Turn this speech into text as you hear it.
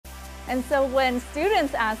And so when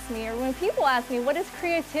students ask me, or when people ask me, what does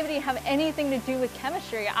creativity have anything to do with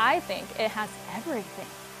chemistry? I think it has everything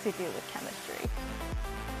to do with chemistry.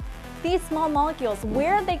 These small molecules,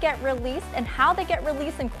 where they get released and how they get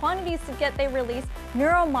released and quantities to they released,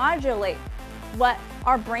 neuromodulate what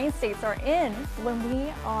our brain states are in when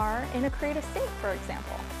we are in a creative state, for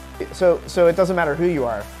example. So it doesn't matter who you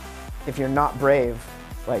are. If you're not brave,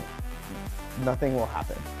 like, nothing will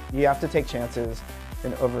happen. You have to take chances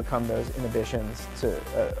and overcome those inhibitions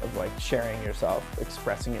of like sharing yourself,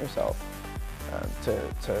 expressing yourself,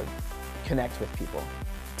 to connect with people.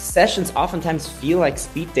 Sessions oftentimes feel like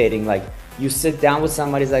speed dating. Like, you sit down with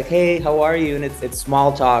somebody, it's like, hey, how are you? And it's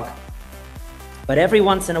small talk. But every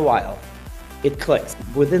once in a while, it clicks.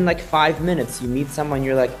 Within like 5 minutes, you meet someone,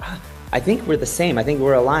 you're like, I think we're the same. I think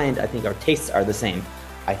we're aligned. I think our tastes are the same.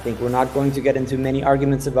 I think we're not going to get into many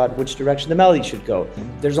arguments about which direction the melody should go.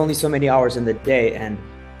 There's only so many hours in the day, and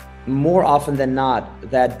more often than not,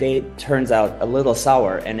 that date turns out a little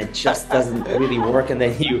sour and it just doesn't really work. And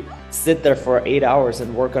then you sit there for 8 hours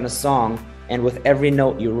and work on a song, and with every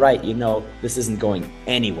note you write, you know this isn't going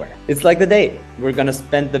anywhere. It's like the date. We're gonna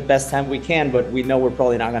spend the best time we can, but we know we're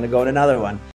probably not gonna go on another one.